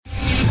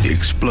The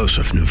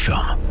explosive new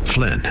film,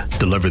 Flynn,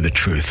 deliver the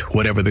truth,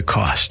 whatever the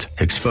cost.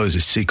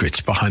 Exposes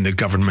secrets behind the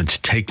government's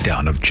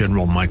takedown of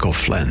General Michael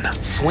Flynn.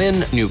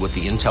 Flynn knew what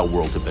the intel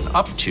world had been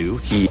up to.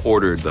 He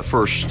ordered the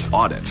first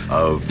audit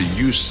of the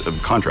use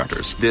of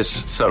contractors.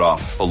 This set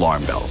off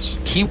alarm bells.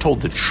 He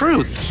told the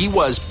truth. He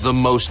was the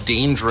most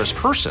dangerous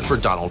person for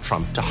Donald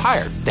Trump to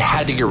hire. They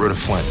had to get rid of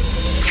Flynn.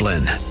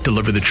 Flynn,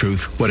 deliver the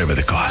truth, whatever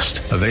the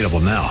cost. Available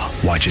now.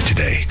 Watch it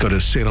today. Go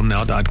to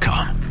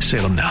salemnow.com.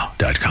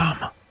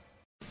 salemnow.com.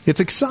 It's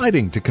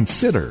exciting to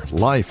consider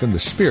life in the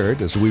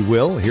Spirit, as we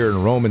will here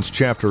in Romans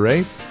chapter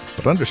 8,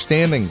 but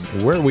understanding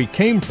where we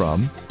came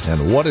from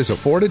and what is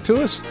afforded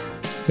to us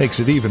makes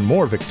it even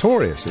more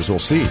victorious, as we'll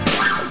see.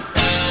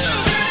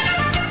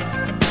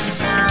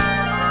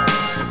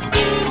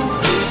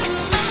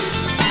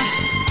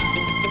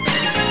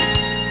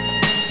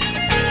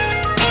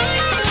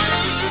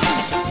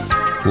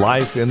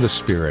 Life in the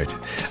Spirit.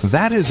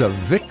 That is a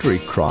victory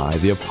cry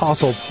the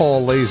Apostle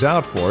Paul lays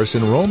out for us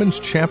in Romans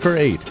chapter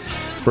 8,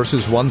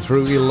 verses 1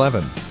 through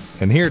 11.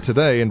 And here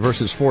today, in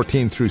verses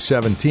 14 through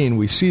 17,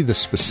 we see the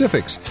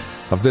specifics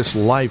of this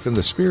life in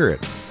the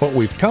Spirit, what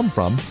we've come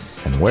from,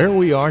 and where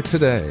we are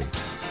today,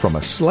 from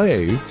a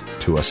slave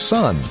to a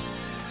son.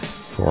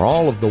 For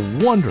all of the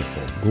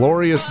wonderful,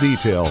 glorious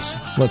details,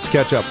 let's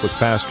catch up with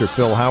Pastor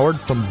Phil Howard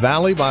from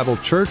Valley Bible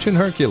Church in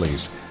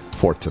Hercules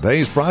for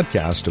today's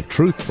broadcast of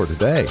Truth for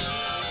Today.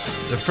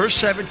 The first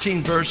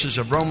 17 verses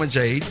of Romans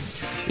 8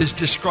 is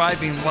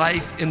describing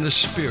life in the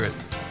Spirit.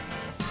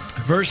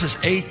 Verses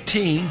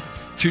 18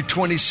 through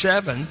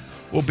 27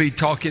 will be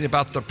talking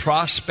about the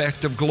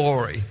prospect of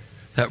glory,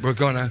 that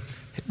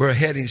we're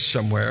heading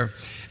somewhere.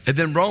 And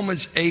then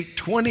Romans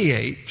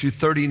 8:28 through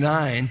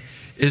 39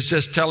 is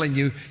just telling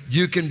you,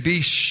 you can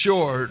be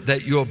sure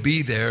that you'll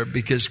be there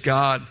because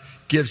God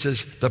gives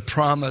us the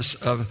promise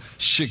of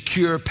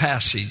secure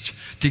passage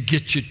to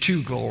get you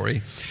to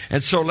glory.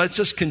 And so let's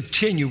just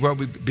continue where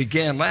we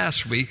began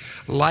last week,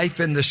 life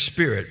in the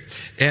Spirit.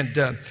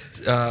 And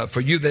for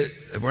you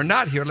that were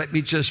not here, let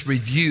me just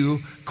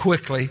review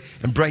quickly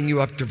and bring you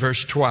up to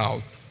verse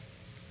 12.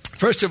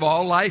 First of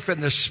all, life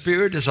in the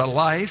Spirit is a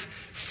life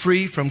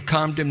free from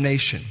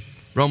condemnation.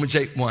 Romans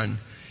 8:1.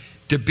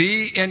 To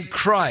be in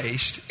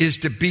Christ is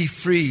to be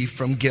free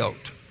from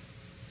guilt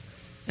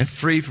and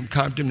free from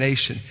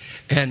condemnation.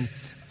 And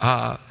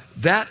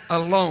that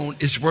alone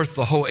is worth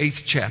the whole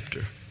 8th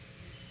chapter.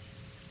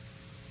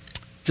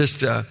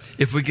 Just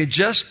if we could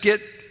just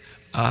get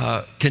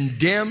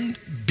condemned,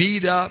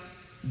 beat up,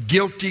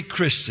 guilty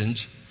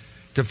Christians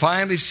to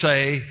finally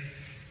say,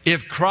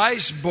 if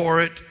Christ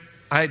bore it,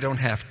 I don't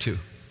have to.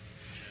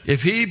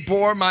 If He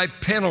bore my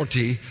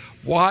penalty,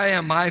 why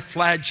am I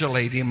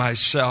flagellating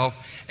myself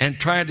and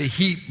trying to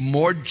heap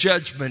more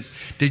judgment?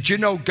 Did you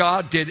know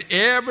God did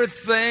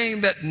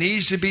everything that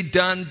needs to be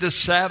done to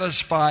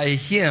satisfy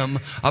Him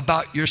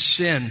about your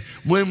sin?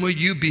 When will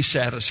you be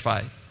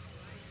satisfied?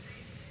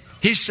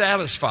 He's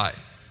satisfied.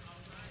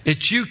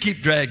 It's you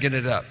keep dragging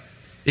it up.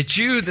 It's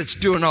you that's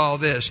doing all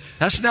this.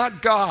 That's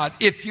not God.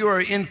 If you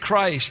are in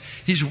Christ,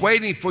 He's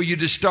waiting for you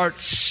to start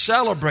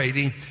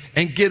celebrating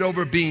and get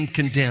over being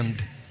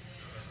condemned.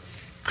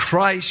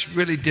 Christ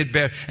really did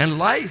bear. And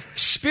life,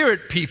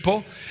 spirit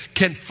people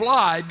can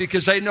fly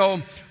because they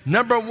know,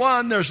 number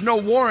one, there's no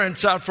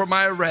warrants out for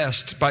my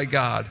arrest by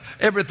God.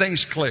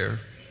 Everything's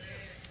clear.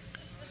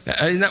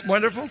 Isn't that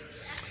wonderful?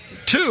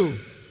 2,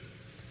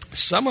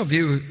 some of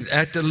you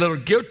act a little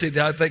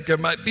guilty. I think there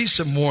might be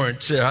some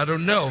warrants there. I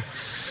don't know.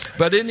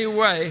 But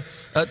anyway,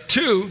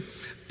 2,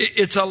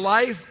 it's a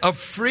life of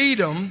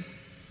freedom,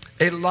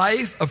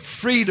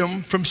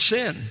 from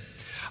sin.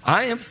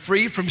 I am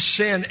free from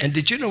sin. And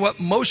did you know what?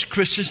 Most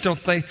Christians don't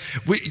think.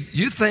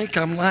 You think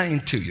I'm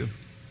lying to you.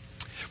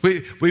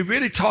 We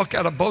really talk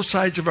out of both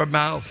sides of our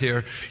mouth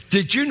here.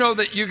 Did you know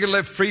that you can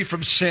live free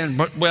from sin,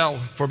 well,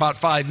 for about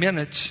 5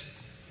 minutes?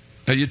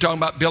 Are you talking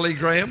about Billy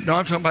Graham? No,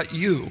 I'm talking about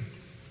you.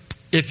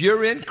 If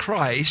you're in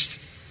Christ,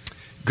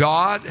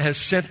 God has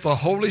sent the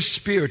Holy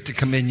Spirit to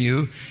come in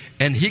you,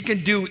 and He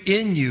can do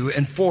in you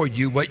and for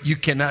you what you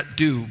cannot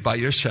do by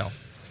yourself.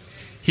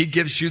 He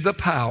gives you the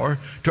power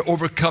to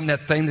overcome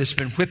that thing that's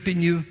been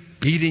whipping you,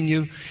 beating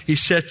you. He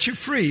sets you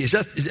free.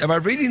 Am I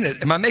reading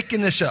it? Am I making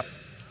this up?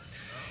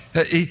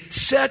 He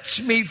sets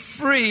me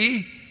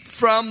free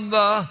from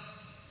the...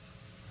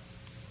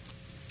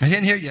 I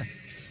didn't hear you.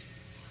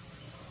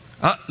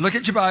 Look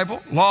at your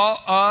Bible. Law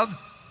of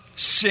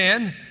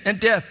sin and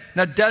death.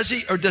 Now, does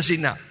He or does He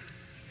not?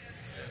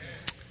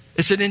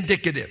 It's an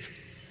indicative.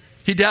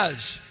 He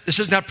does. This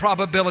is not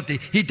probability.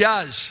 He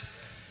does.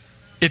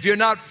 If you're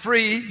not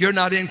free, you're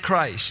not in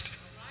Christ.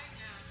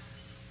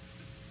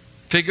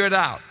 Figure it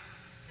out.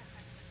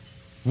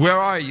 Where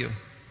are you?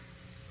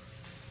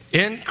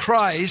 In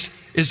Christ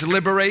is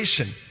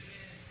liberation.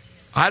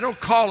 I don't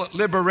call it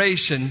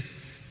liberation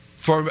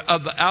for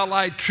the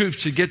Allied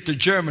troops to get to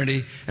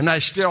Germany and I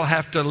still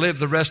have to live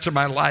the rest of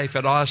my life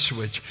at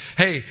Auschwitz.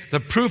 Hey, the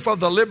proof of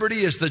the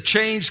liberty is the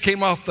chains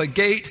came off the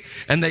gate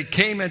and they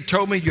came and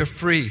told me you're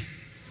free.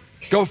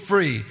 Go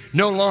free.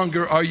 No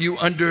longer are you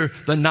under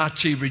the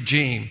Nazi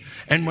regime.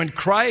 And when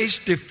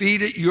Christ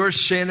defeated your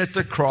sin at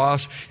the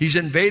cross, He's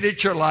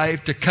invaded your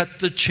life to cut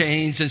the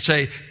chains and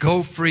say,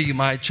 go free,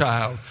 my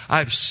child.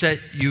 I've set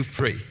you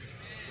free.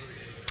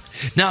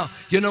 Now,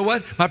 you know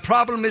what? My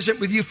problem isn't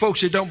with you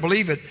folks that don't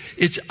believe it.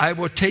 It's I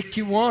will take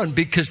you on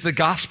because the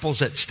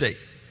gospel's at stake.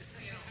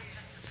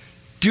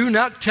 Do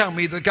not tell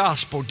me the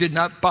gospel did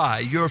not buy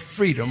your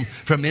freedom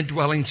from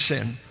indwelling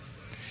sin.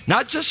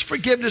 Not just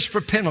forgiveness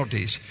for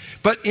penalties,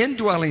 but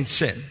indwelling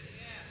sin.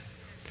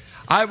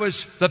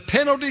 The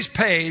penalties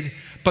paid,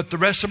 but the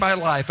rest of my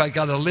life I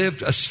got to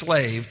live a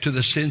slave to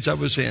the sins I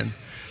was in.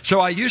 So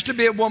I used to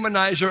be a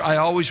womanizer, I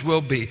always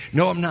will be.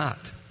 No, I'm not.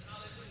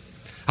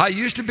 I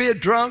used to be a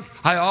drunk,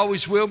 I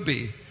always will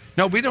be.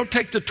 No, we don't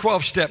take the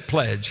 12-step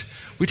pledge.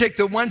 We take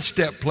the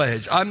one-step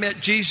pledge. I met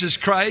Jesus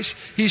Christ.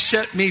 He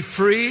set me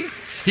free.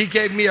 He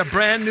gave me a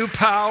brand new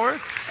power,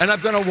 and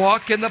I'm going to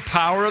walk in the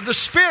power of the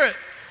Spirit.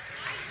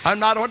 I'm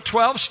not on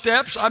 12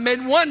 steps. I'm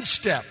in one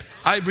step.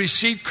 I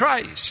received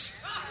Christ.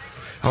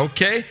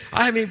 Okay?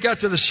 I haven't even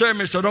got to the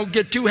sermon, so don't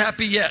get too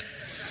happy yet.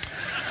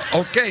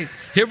 Okay,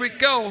 here we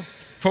go.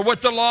 For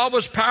what the law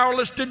was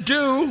powerless to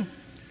do,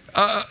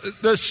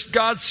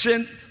 God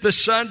sent the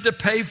Son to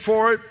pay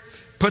for it,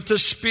 put the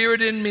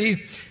Spirit in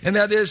me, and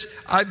that is,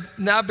 I've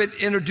now been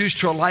introduced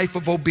to a life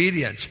of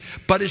obedience.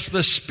 But it's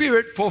the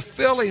Spirit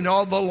fulfilling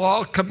all the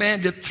law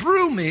commanded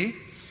through me,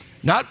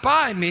 not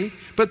by me,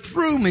 but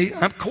through me.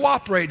 I'm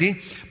cooperating,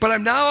 but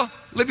I'm now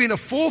living a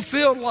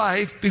fulfilled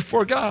life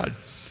before God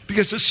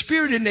because the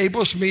Spirit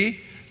enables me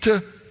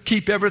to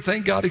keep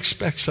everything God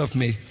expects of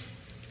me.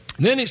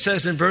 And then he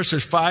says in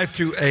verses 5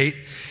 through 8,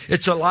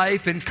 it's a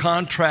life in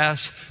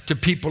contrast to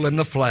people in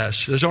the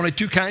flesh. There's only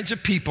two kinds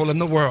of people in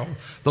the world.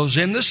 Those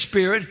in the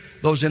Spirit,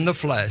 those in the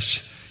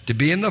flesh. To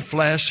be in the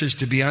flesh is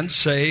to be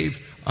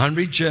unsaved,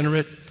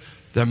 unregenerate.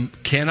 They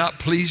cannot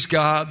please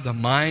God. The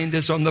mind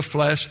is on the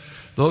flesh.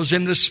 Those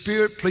in the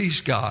Spirit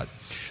please God.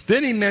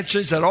 Then he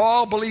mentions that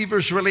all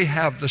believers really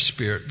have the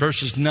Spirit,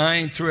 verses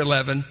 9 through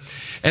 11.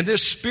 And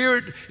this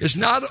Spirit is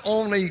not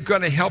only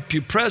going to help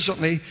you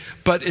presently,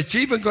 but it's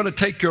even going to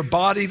take your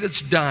body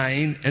that's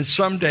dying and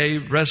someday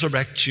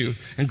resurrect you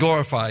and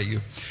glorify you.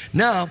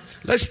 Now,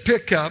 let's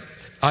pick up.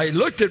 I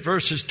looked at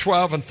verses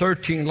 12 and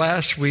 13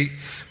 last week,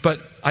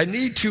 but I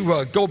need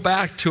to go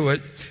back to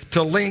it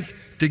to link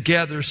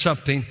together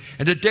something.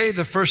 And today,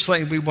 the first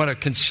thing we want to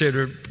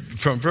consider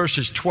from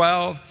verses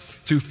 12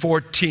 through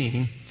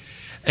 14,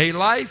 a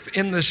life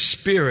in the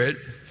Spirit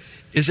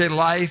is a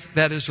life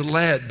that is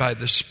led by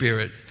the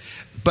Spirit.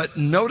 But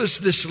notice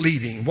this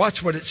leading.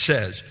 Watch what it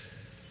says.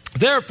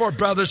 Therefore,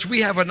 brothers,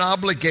 we have an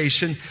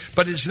obligation,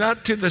 but it's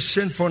not to the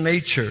sinful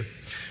nature,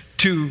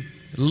 to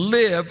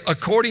live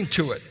according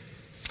to it.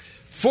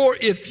 For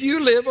if you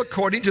live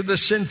according to the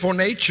sinful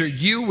nature,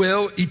 you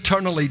will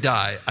eternally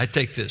die. I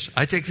take this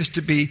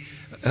to be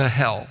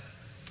hell.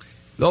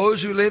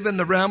 Those who live in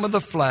the realm of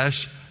the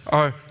flesh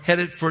are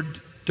headed for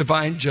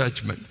divine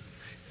judgment.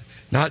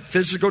 Not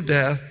physical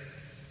death.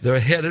 They're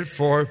headed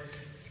for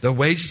the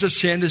wages of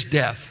sin is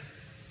death,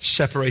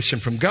 separation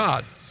from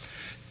God.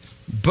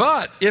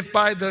 But if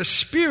by the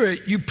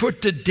Spirit you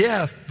put to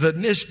death the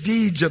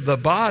misdeeds of the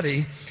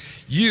body,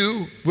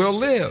 you will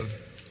live.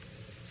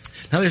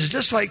 Now this is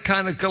just like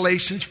kind of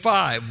Galatians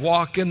 5.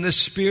 Walk in the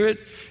Spirit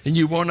and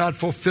you will not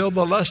fulfill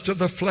the lust of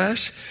the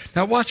flesh.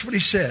 Now watch what he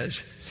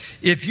says.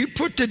 If you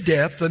put to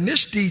death the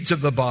misdeeds of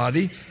the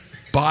body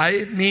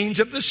by means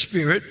of the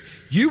Spirit,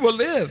 you will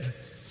live.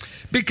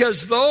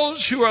 Because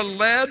those who are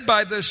led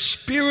by the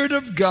Spirit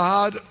of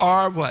God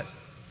are what?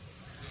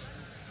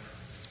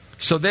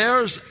 So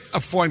there's a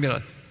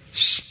formula.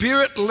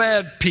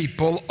 Spirit-led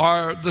people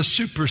are the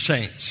super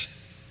saints.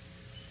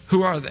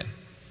 Who are they?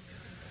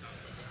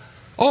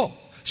 Oh,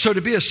 so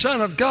to be a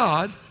son of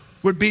God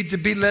would be to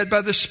be led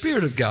by the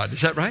Spirit of God.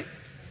 Is that right?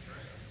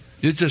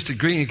 You're just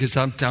agreeing because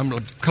I'm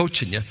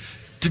coaching you.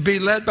 To be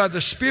led by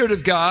the Spirit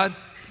of God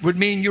would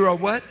mean you're a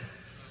what?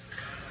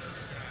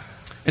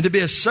 And to be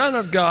a son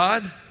of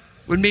God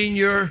would mean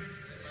you're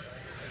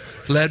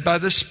led by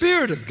the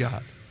Spirit of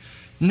God.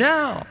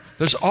 Now,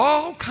 there's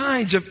all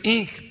kinds of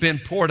ink being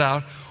poured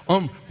out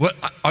on what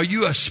are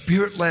you a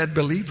Spirit-led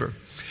believer?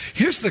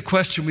 Here's the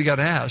question we got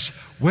to ask.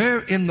 Where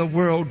in the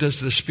world does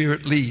the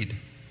Spirit lead?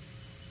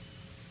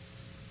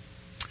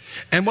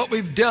 And what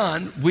we've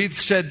done,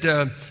 we've said,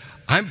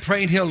 I'm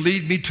praying He'll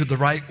lead me to the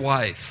right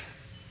wife.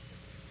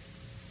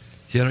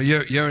 You know,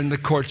 you're in the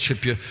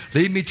courtship. You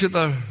lead me to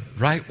the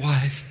right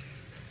wife.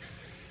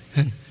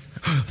 And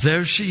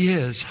there she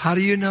is. How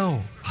do you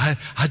know?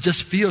 I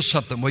just feel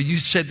something. Well, you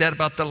said that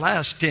about the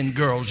last 10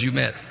 girls you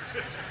met.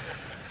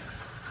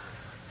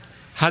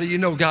 How do you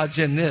know God's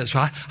in this?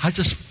 Well, I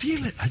just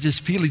feel it. I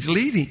just feel He's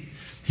leading.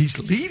 He's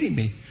leading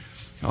me.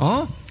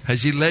 Oh,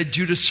 has He led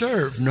you to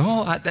serve?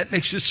 No, that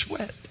makes you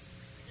sweat.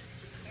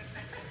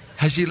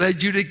 Has He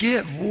led you to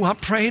give? Oh, I'm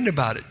praying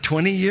about it.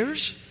 20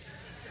 years?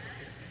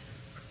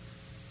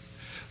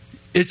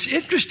 It's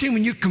interesting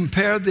when you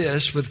compare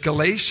this with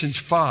Galatians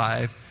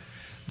 5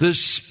 The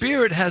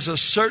Spirit has a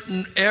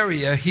certain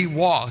area He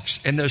walks,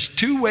 and there's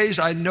two ways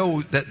I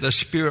know that the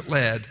Spirit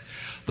led.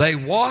 They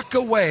walk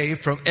away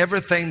from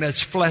everything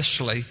that's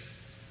fleshly,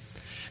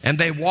 and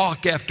they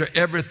walk after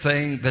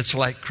everything that's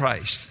like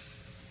Christ.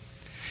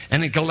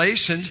 And in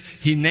Galatians,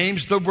 he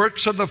names the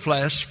works of the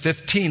flesh,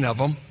 15 of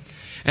them,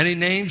 and he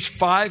names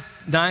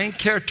 9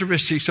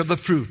 characteristics of the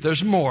fruit.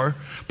 There's more,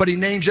 but he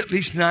names at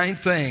least 9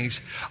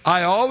 things.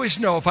 I always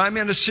know if I'm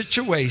in a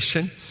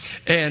situation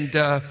and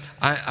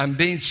I'm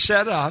being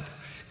set up,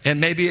 and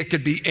maybe it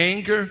could be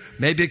anger,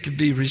 maybe it could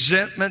be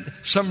resentment,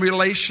 some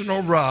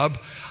relational rub.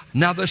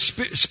 Now the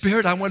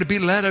Spirit, I want to be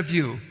led of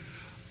you.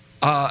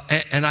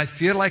 And I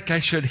feel like I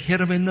should hit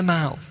him in the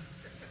mouth.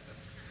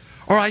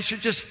 Or I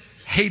should just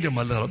hate him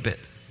a little bit.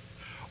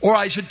 Or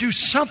I should do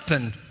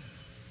something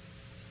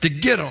to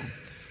get him.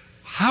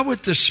 How would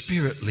the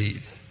Spirit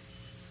lead?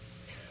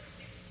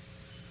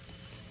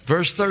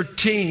 Verse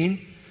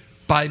 13,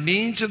 by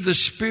means of the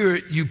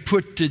Spirit you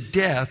put to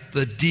death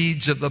the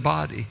deeds of the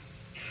body.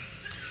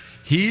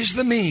 He's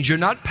the means. You're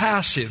not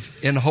passive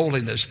in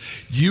holiness.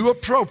 You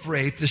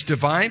appropriate this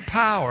divine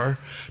power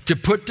to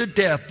put to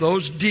death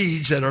those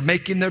deeds that are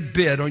making their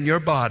bid on your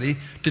body,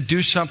 to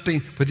do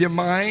something with your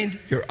mind,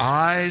 your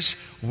eyes,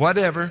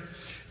 whatever,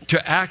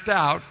 to act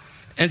out.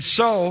 And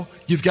so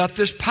you've got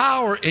this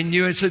power in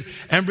you.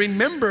 And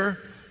remember,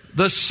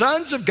 the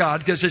sons of God,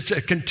 because it's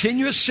a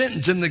continuous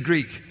sentence in the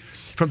Greek.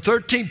 From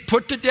 13,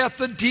 put to death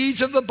the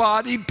deeds of the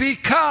body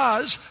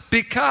because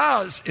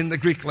in the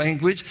Greek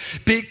language,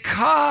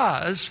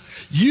 because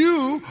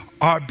you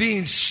are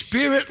being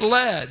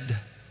Spirit-led.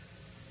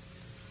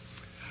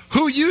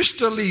 Who used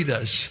to lead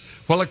us?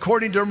 Well,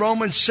 according to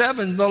Romans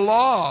 7, the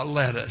law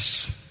led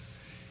us.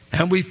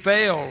 And we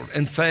failed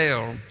and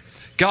failed.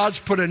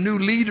 God's put a new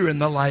leader in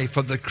the life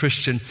of the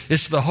Christian.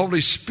 It's the Holy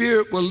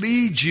Spirit will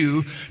lead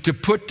you to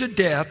put to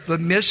death the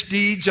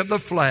misdeeds of the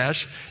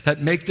flesh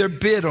that make their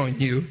bid on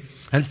you.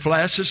 And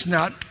flesh is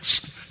not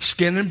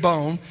skin and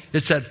bone.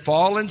 It's that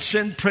fallen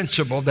sin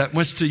principle that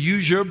wants to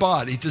use your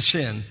body to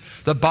sin.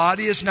 The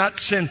body is not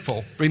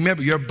sinful.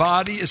 Remember, your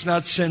body is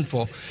not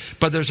sinful.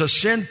 But there's a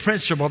sin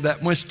principle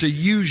that wants to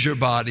use your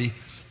body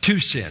to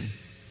sin.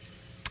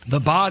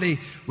 The body,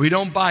 we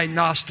don't buy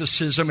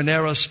Gnosticism and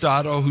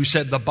Aristotle who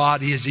said the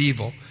body is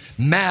evil.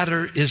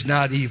 Matter is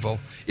not evil.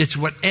 It's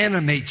what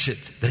animates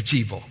it that's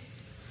evil.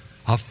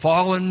 A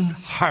fallen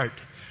heart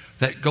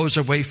that goes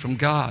away from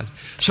God.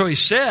 So he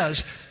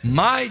says,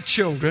 my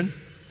children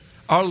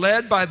are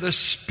led by the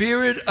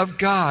Spirit of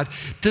God.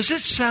 Does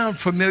it sound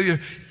familiar?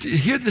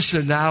 Hear this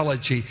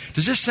analogy.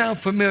 Does this sound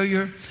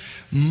familiar?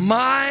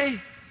 My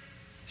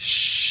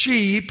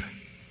sheep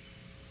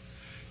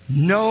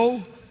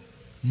know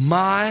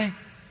my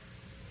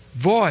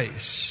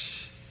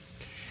voice,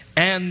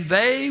 and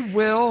they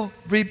will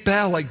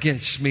rebel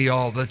against me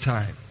all the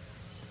time.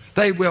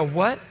 They will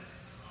what?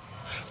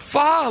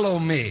 Follow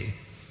me.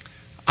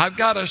 I've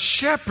got a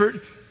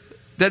shepherd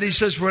that he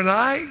says, when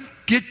I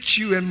get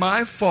you in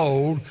my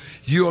fold,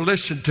 you'll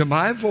listen to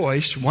my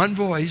voice, one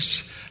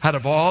voice, out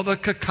of all the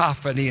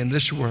cacophony in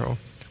this world.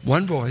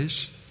 One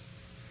voice.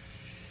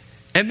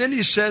 And then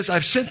he says,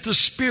 I've sent the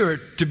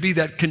Spirit to be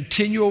that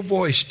continual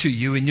voice to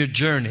you in your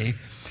journey,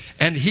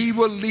 and he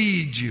will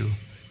lead you.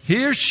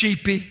 Here,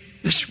 sheepy,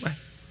 this way.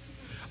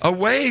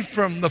 Away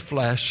from the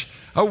flesh,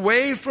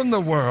 away from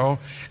the world.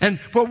 And,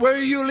 well, where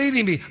are you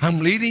leading me? I'm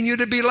leading you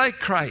to be like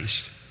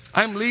Christ.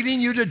 I'm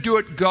leading you to do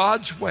it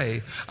God's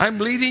way. I'm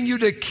leading you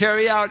to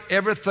carry out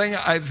everything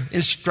I've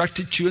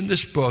instructed you in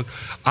this book.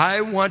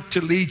 I want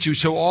to lead you.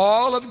 So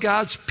all of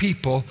God's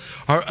people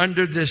are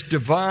under this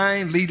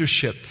divine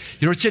leadership.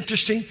 You know what's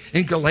interesting?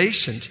 In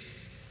Galatians,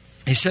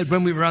 he said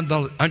when we were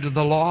under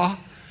the law,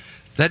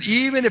 that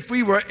even if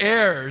we were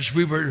heirs,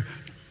 we were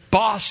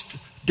bossed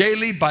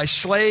daily by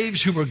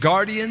slaves who were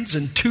guardians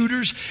and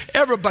tutors.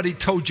 Everybody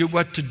told you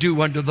what to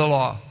do under the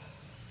law.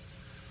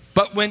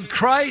 But when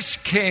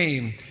Christ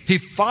came, he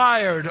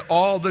fired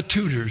all the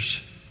tutors.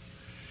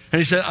 And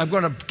he said, I'm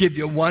going to give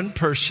you one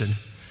person.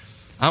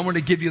 I want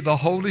to give you the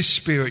Holy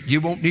Spirit.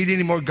 You won't need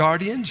any more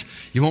guardians.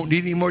 You won't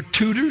need any more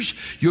tutors.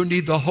 You'll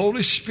need the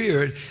Holy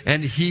Spirit,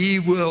 and he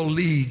will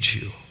lead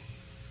you.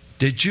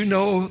 Did you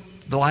know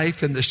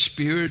life in the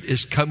Spirit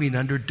is coming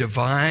under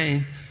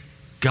divine,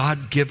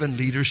 God-given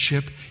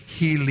leadership?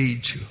 He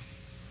leads you.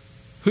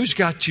 Who's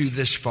got you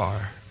this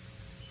far?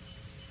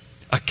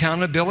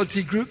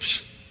 Accountability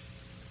groups?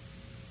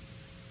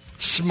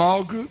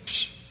 Small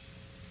groups?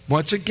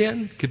 Once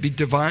again, could be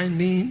divine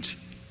means.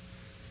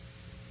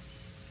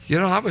 You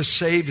know, I was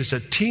saved as a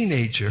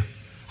teenager.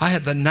 I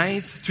had the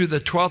 9th through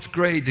the 12th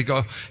grade to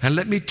go. And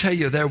let me tell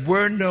you, there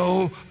were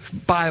no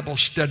Bible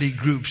study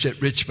groups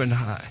at Richmond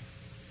High.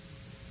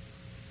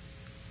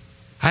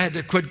 I had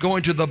to quit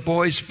going to the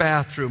boys'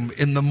 bathroom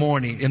in the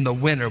morning. In the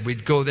winter,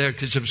 we'd go there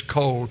because it was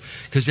cold.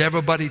 Because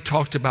everybody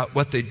talked about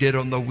what they did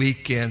on the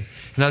weekend.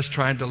 And I was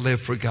trying to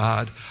live for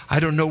God. I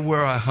don't know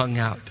where I hung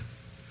out.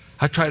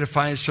 I tried to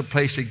find some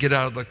place to get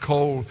out of the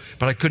cold,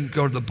 but I couldn't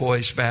go to the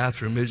boys'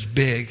 bathroom. It was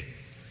big.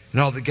 and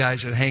all the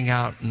guys that hang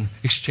out and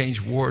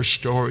exchange war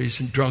stories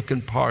and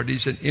drunken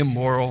parties and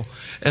immoral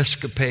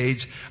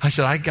escapades. I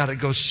said, I got to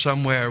go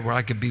somewhere where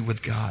I could be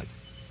with God.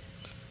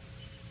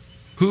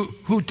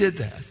 Who did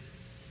that?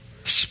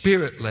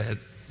 Spirit-led.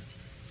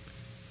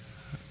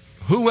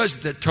 Who was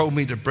it that told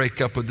me to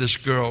break up with this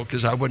girl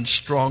because I wasn't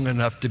strong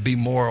enough to be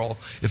moral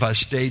if I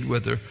stayed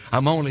with her?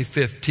 I'm only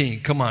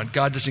 15. Come on,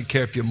 God doesn't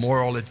care if you're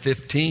moral at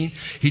 15.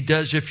 He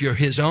does if you're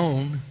His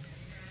own.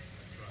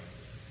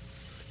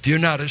 If you're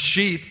not a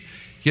sheep,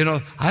 you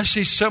know, I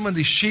see some of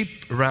these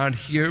sheep around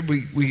here.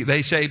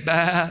 They say,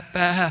 bah,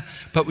 bah.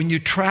 But when you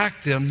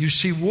track them, you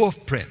see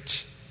wolf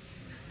prints.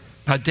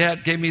 My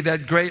dad gave me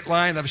that great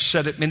line. I've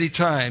said it many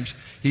times.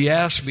 He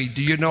asked me,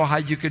 do you know how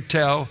you could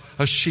tell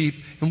a sheep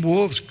in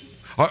wolves,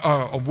 or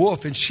a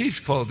wolf in sheep's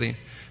clothing?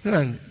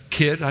 And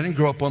kid, I didn't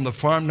grow up on the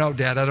farm. No,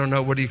 Dad, I don't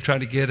know. What are you trying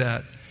to get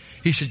at?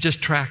 He said,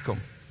 just track them.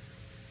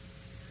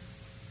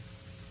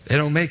 They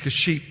don't make a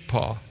sheep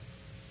paw.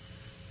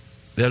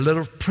 Their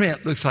little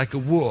print looks like a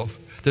wolf.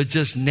 They're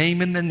just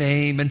naming the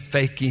name and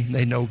faking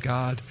they know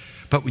God.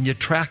 But when you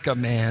track a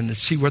man and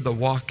see where they're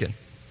walking,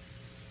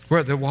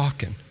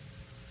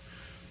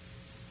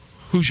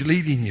 who's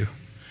leading you?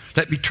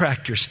 Let me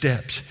track your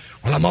steps.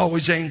 Well, I'm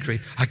always angry.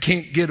 I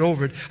can't get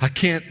over it. I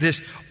can't this.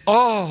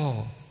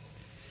 Oh,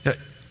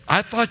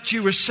 I thought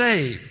you were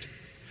saved.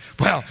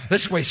 Well,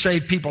 that's the way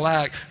saved people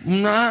act.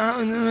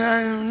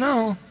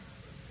 No.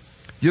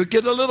 You'll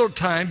get a little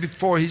time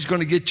before He's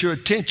going to get your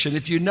attention.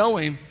 If you know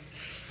Him,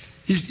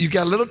 you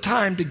got a little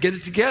time to get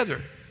it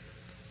together.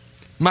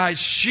 My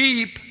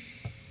sheep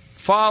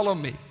follow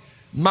me.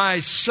 My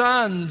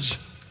sons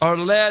are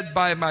led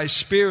by my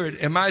Spirit,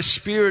 and my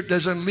Spirit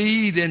doesn't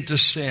lead into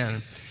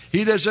sin.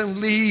 He doesn't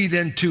lead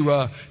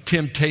into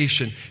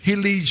temptation. He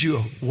leads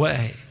you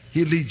away.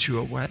 He leads you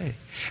away.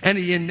 And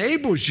He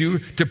enables you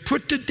to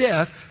put to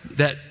death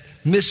that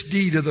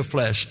misdeed of the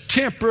flesh,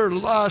 temper,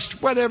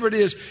 lust, whatever it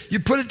is. You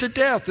put it to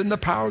death in the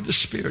power of the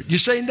Spirit. You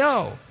say,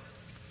 no,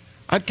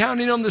 I'm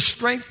counting on the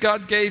strength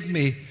God gave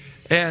me.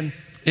 And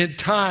in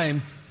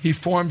time, He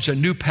forms a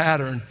new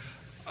pattern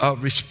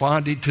of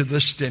responding to the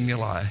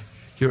stimuli.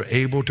 You're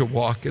able to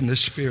walk in the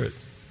Spirit.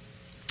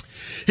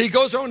 He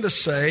goes on to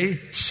say,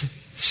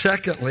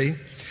 secondly,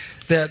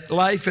 that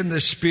life in the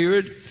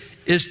Spirit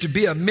is to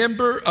be a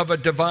member of a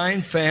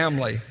divine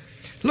family.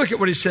 Look at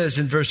what he says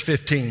in verse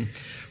 15.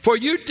 For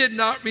you did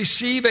not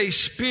receive a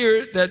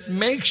spirit that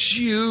makes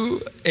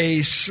you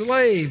a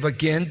slave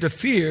again to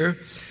fear,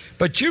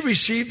 but you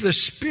received the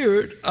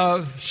spirit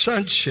of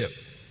sonship.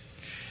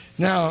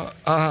 Now,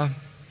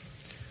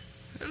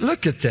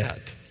 look at that.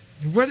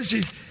 What is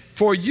he?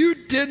 For you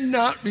did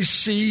not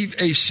receive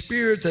a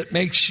spirit that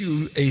makes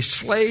you a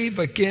slave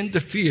again to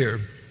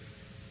fear,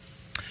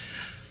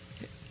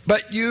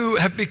 but you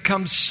have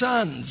become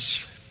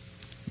sons.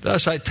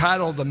 Thus I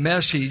titled the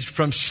message,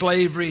 From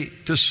Slavery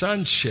to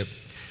Sonship.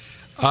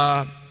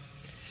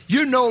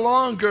 You're no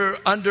longer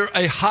under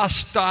a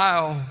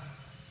hostile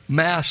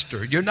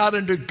master. You're not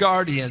under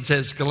guardians,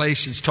 as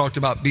Galatians talked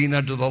about being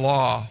under the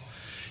law.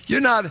 You're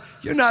not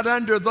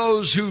under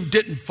those who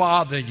didn't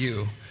father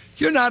you.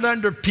 You're not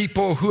under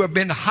people who have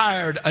been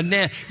hired.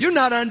 You're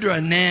not under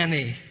a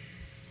nanny.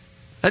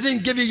 I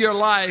didn't give you your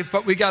life,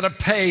 but we got to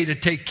pay to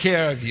take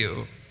care of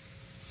you.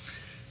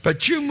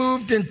 But you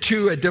moved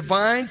into a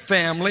divine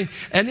family,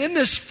 and in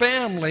this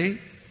family,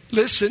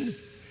 listen,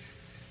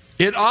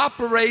 it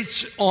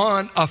operates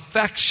on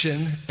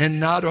affection and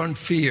not on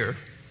fear.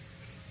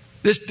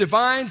 This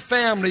divine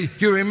family,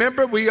 you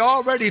remember, we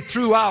already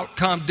threw out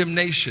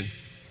condemnation.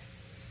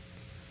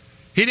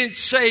 He didn't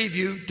save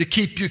you to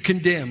keep you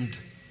condemned.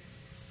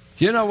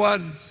 You know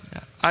what?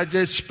 I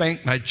did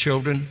spank my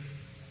children.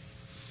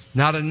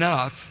 Not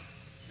enough.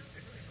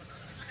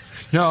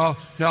 No,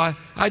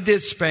 I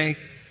did spank.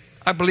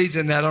 I believed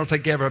in that. I don't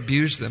think I ever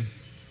abused them.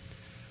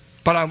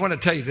 But I want to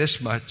tell you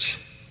this much.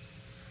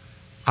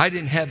 I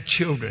didn't have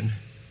children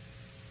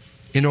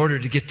in order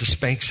to get to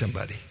spank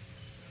somebody.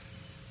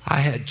 I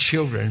had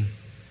children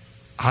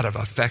out of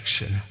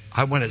affection.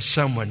 I wanted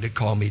someone to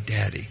call me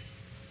daddy.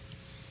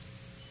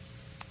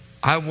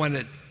 I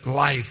wanted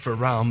life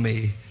around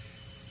me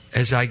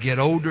as I get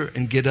older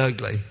and get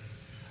ugly.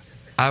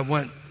 I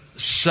want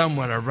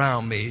someone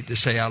around me to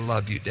say, I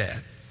love you,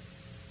 Dad.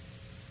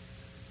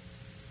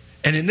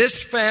 And in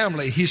this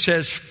family, he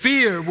says,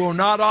 fear will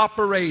not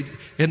operate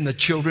in the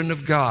children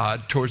of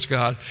God, towards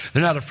God.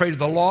 They're not afraid of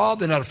the law.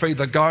 They're not afraid of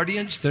the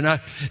guardians.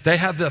 They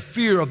have the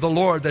fear of the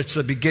Lord. That's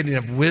the beginning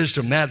of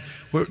wisdom.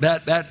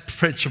 That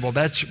principle,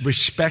 that's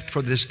respect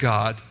for this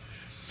God.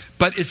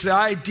 But it's the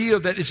idea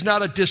that it's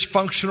not a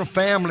dysfunctional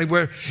family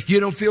where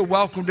you don't feel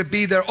welcome to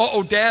be there.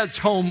 Oh, Dad's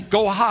home.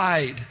 Go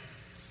hide.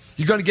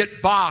 You're going to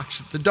get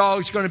boxed. The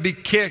dog's going to be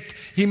kicked.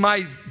 He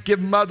might give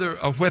mother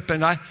a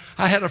whipping. I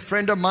had a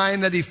friend of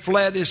mine that he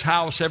fled his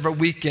house every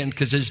weekend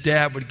because his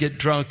dad would get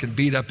drunk and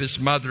beat up his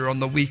mother on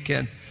the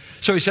weekend.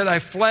 So he said, I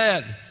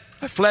fled.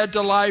 I fled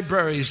to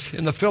libraries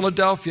in the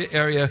Philadelphia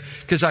area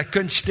because I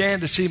couldn't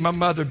stand to see my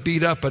mother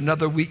beat up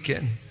another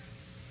weekend.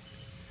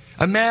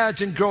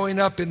 Imagine growing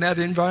up in that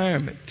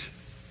environment.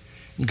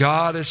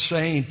 God is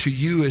saying to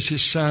you as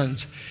his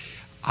sons,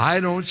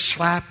 I don't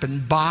slap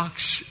and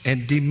box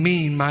and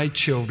demean my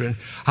children.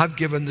 I've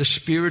given the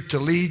Spirit to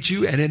lead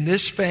you, and in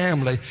this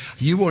family,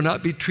 you will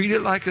not be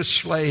treated like a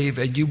slave,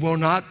 and you will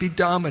not be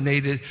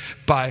dominated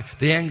by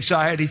the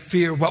anxiety,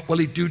 fear. What will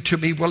he do to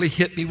me? Will he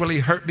hit me? Will he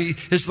hurt me?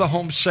 Is the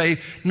home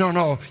safe?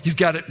 No, you've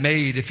got it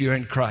made if you're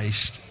in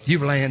Christ.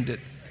 You've landed.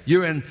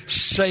 You're in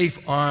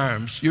safe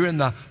arms. You're in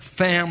the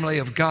family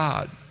of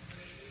God.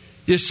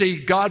 You see,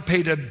 God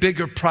paid a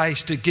bigger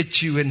price to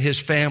get you in his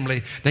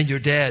family than your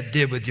dad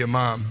did with your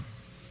mom.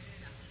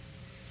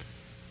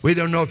 We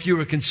don't know if you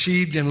were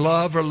conceived in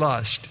love or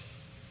lust.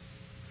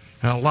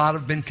 And a lot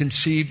have been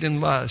conceived in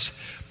lust,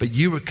 but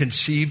you were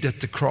conceived at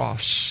the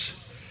cross.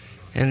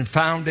 And in the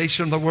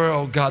foundation of the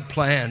world, God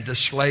planned to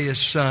slay his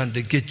son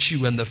to get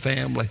you in the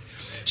family.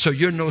 So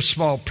you're no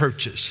small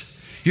purchase.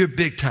 You're a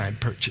big-time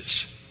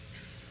purchase.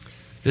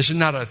 This is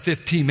not a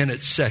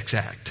 15-minute sex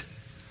act.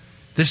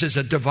 This is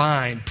a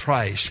divine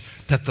price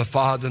that the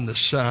Father and the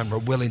Son were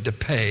willing to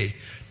pay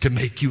to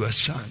make you a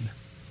son.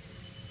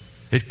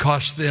 It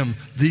cost them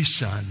the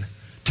Son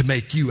to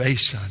make you a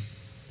son.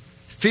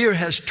 Fear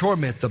has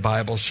torment, the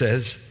Bible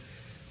says,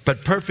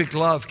 but perfect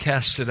love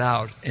casts it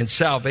out, and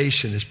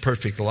salvation is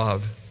perfect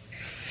love.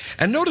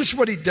 And notice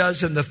what he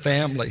does in the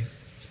family.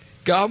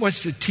 God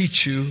wants to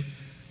teach you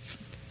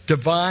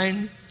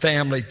divine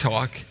family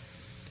talk.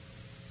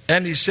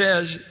 And he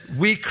says,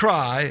 we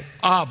cry,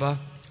 Abba,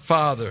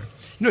 Father.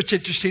 You know what's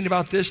interesting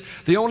about this?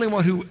 The only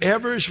one who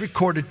ever is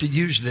recorded to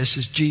use this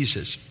is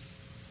Jesus.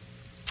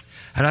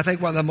 And I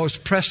think one of the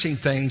most pressing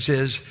things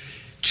is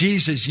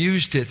Jesus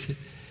used it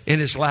in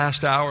his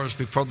last hours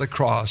before the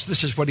cross.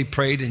 This is what he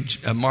prayed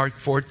in Mark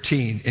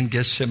 14 in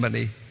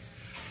Gethsemane.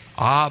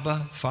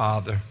 Abba,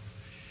 Father.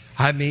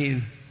 I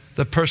mean,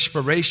 the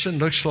perspiration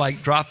looks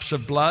like drops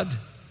of blood.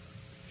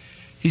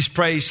 He's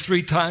prayed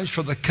 3 times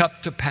for the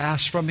cup to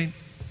pass from him.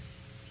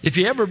 If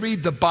you ever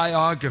read the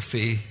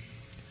biography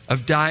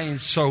of dying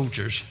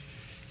soldiers,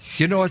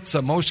 you know what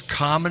the most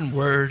common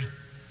word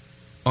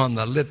on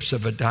the lips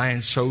of a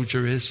dying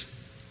soldier is?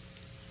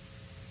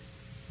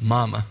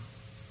 Mama.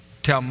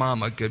 Tell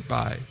mama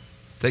goodbye.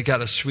 They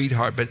got a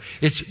sweetheart, but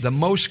it's the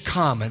most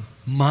common,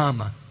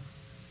 mama.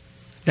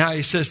 Now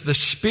he says the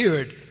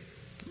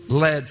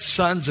Spirit-led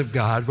sons of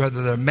God,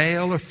 whether they're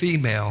male or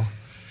female,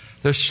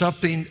 there's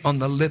something on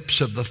the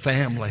lips of the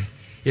family.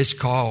 It's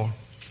called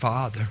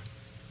Father.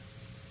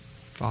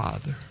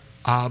 Father.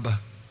 Abba.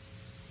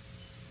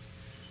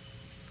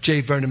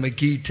 J. Vernon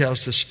McGee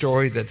tells the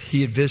story that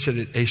he had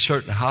visited a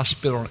certain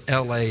hospital in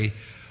L.A.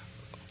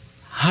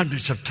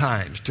 hundreds of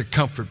times to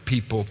comfort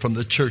people from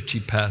the church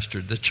he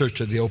pastored, the Church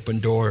of the Open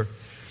Door.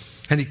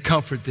 And he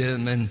comforted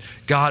them, and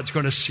God's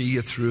going to see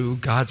you through.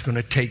 God's going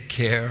to take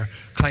care,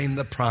 claim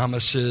the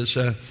promises.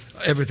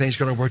 Everything's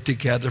going to work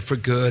together for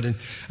good,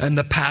 and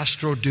the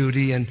pastoral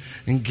duty, and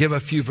give a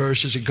few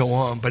verses and go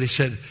on. But he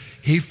said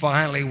he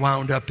finally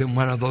wound up in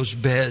one of those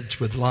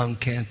beds with lung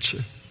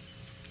cancer.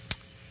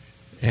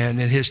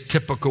 And in his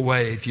typical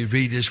way, if you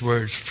read his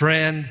words,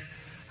 friend,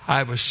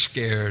 I was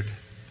scared.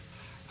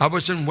 I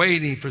wasn't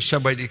waiting for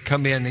somebody to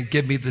come in and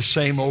give me the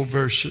same old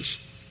verses.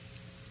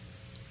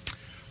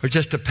 Or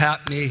just to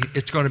pat me,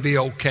 it's going to be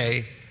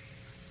okay.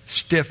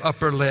 Stiff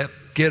upper lip,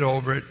 get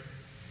over it.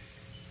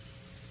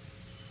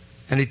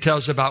 And he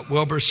tells about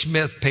Wilbur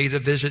Smith paid a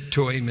visit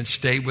to him and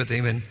stayed with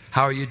him. And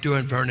how are you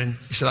doing, Vernon?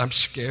 He said, I'm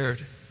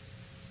scared.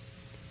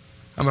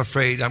 I'm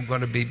afraid I'm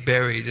going to be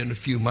buried in a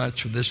few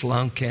months with this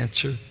lung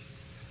cancer.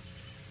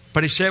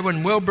 But he said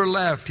when Wilbur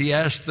left, he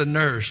asked the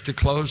nurse to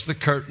close the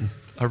curtain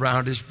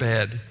around his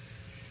bed.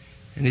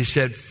 And he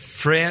said,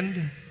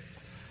 friend,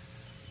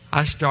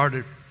 I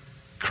started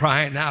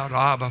crying out,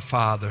 Abba,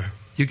 Father.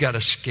 You got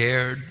a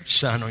scared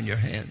son on your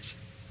hands.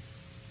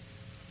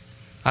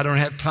 I don't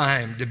have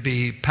time to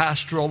be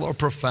pastoral or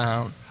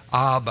profound.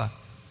 Abba,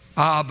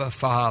 Abba,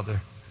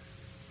 Father.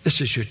 This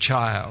is your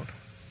child.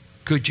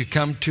 Could you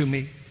come to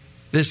me?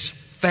 This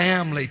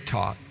family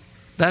talk.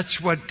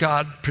 That's what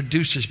God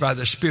produces by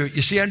the Spirit.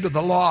 You see, under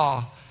the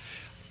law,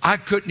 I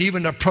couldn't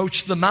even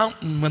approach the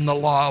mountain when the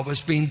law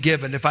was being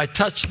given. If I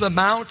touch the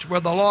mount where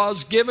the law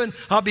is given,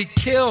 I'll be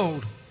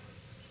killed.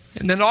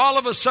 And then all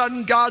of a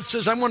sudden, God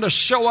says, I'm going to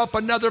show up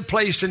another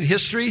place in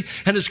history,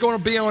 and it's going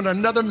to be on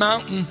another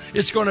mountain.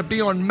 It's going to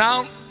be on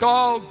Mount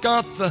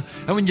Golgotha.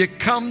 And when you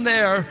come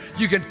there,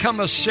 you can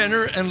come a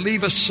sinner and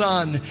leave a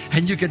son,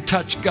 and you can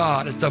touch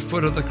God at the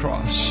foot of the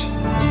cross.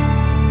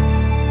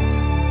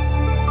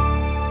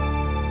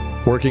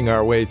 Working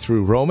our way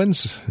through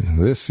Romans,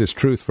 this is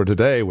Truth for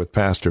Today with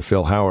Pastor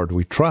Phil Howard.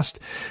 We trust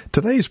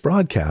today's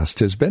broadcast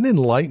has been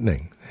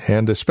enlightening,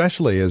 and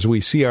especially as we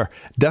see our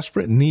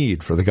desperate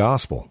need for the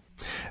gospel.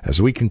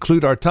 As we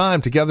conclude our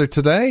time together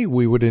today,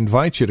 we would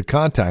invite you to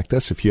contact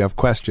us if you have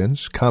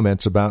questions,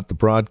 comments about the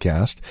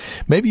broadcast.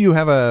 Maybe you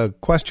have a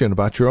question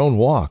about your own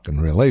walk and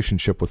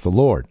relationship with the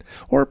Lord,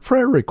 or a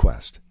prayer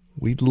request.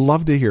 We'd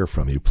love to hear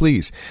from you.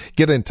 Please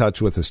get in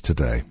touch with us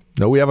today.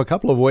 Now, we have a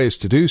couple of ways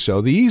to do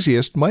so. The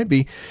easiest might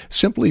be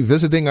simply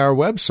visiting our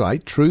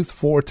website,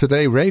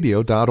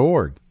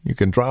 truthfortodayradio.org. You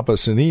can drop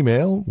us an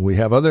email. We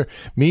have other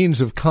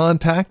means of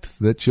contact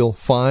that you'll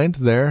find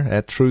there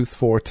at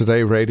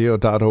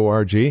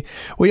truthfortodayradio.org.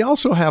 We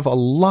also have a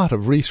lot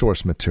of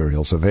resource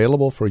materials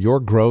available for your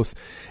growth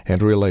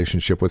and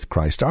relationship with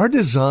Christ. Our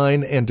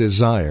design and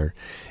desire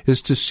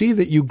is to see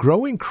that you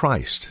grow in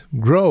Christ,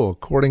 grow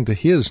according to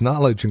His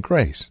knowledge and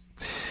grace.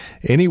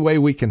 Any way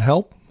we can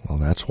help, well,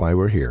 that's why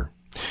we're here.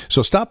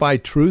 So stop by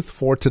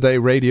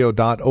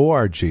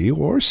truthfortodayradio.org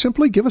or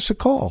simply give us a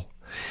call.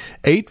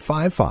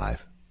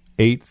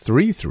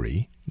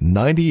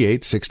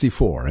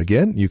 855-833-9864.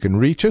 Again, you can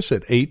reach us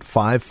at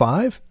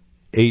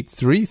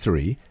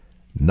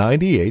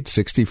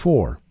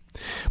 855-833-9864.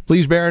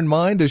 Please bear in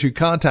mind as you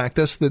contact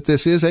us that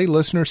this is a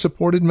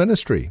listener-supported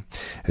ministry.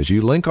 As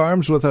you link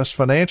arms with us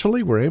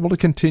financially, we're able to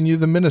continue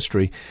the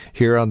ministry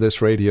here on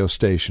this radio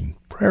station.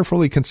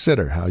 Prayerfully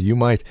consider how you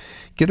might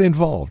get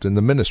involved in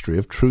the ministry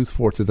of Truth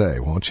for Today,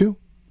 won't you?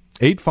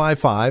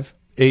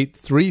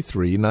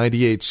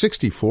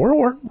 855-833-9864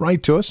 or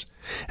write to us.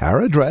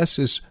 Our address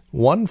is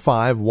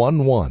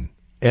 1511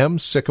 M.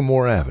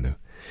 Sycamore Avenue,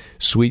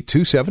 Suite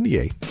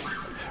 278,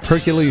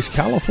 Hercules,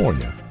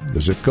 California.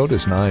 The zip code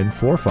is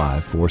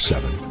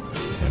 94547.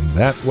 And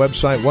that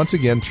website, once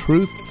again,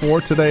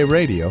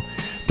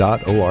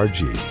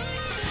 truthfortodayradio.org.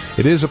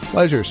 It is a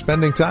pleasure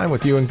spending time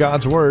with you in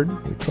God's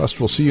Word. We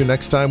trust we'll see you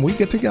next time we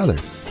get together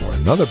for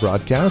another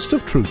broadcast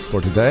of Truth for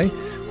Today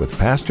with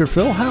Pastor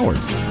Phil Howard.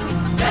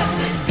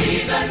 Blessed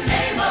be the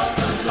name of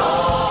the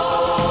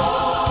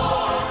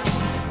Lord.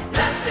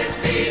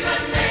 Blessed be the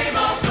name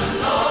of the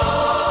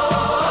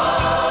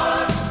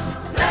Lord.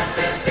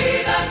 Blessed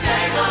be the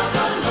name of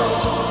the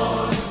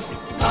Lord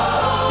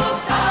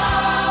Most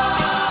High.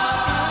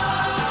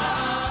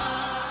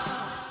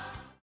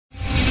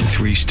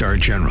 3-star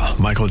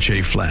General Michael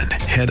J. Flynn,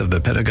 head of the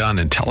Pentagon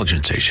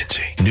Intelligence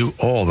Agency, knew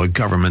all the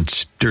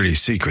government's dirty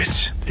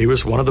secrets. He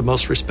was one of the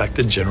most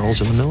respected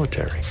generals in the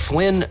military.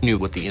 Flynn knew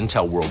what the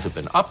intel world had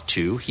been up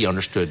to. He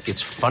understood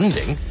its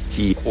funding.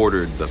 He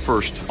ordered the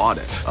first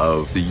audit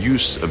of the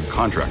use of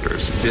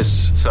contractors.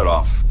 This set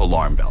off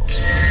alarm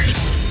bells.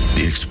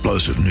 The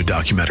explosive new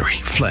documentary,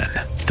 Flynn,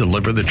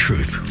 Deliver the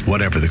Truth,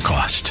 Whatever the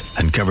Cost,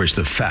 uncovers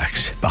the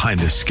facts behind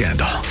this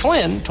scandal.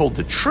 Flynn told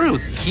the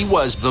truth. He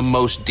was the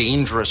most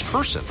dangerous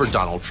person for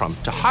Donald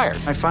Trump to hire.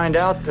 I find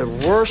out the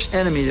worst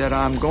enemy that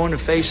I'm going to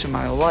face in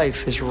my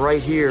life is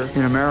right here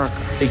in America.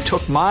 They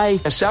took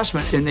my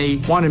assessment and they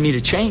wanted me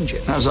to change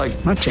it. And I was like,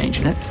 I'm not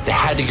changing it. They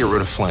had to get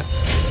rid of Flynn.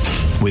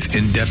 With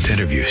in-depth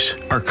interviews,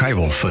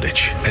 archival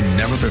footage, and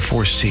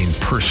never-before-seen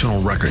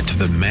personal records of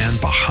the man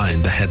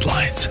behind the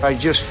headlines. I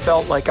just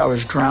felt like I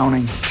was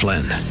drowning.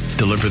 Flynn,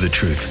 Deliver the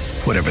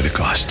Truth, Whatever the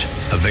Cost.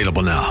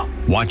 Available now.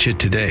 Watch it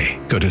today.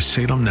 Go to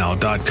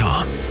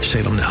salemnow.com.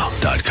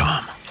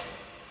 salemnow.com.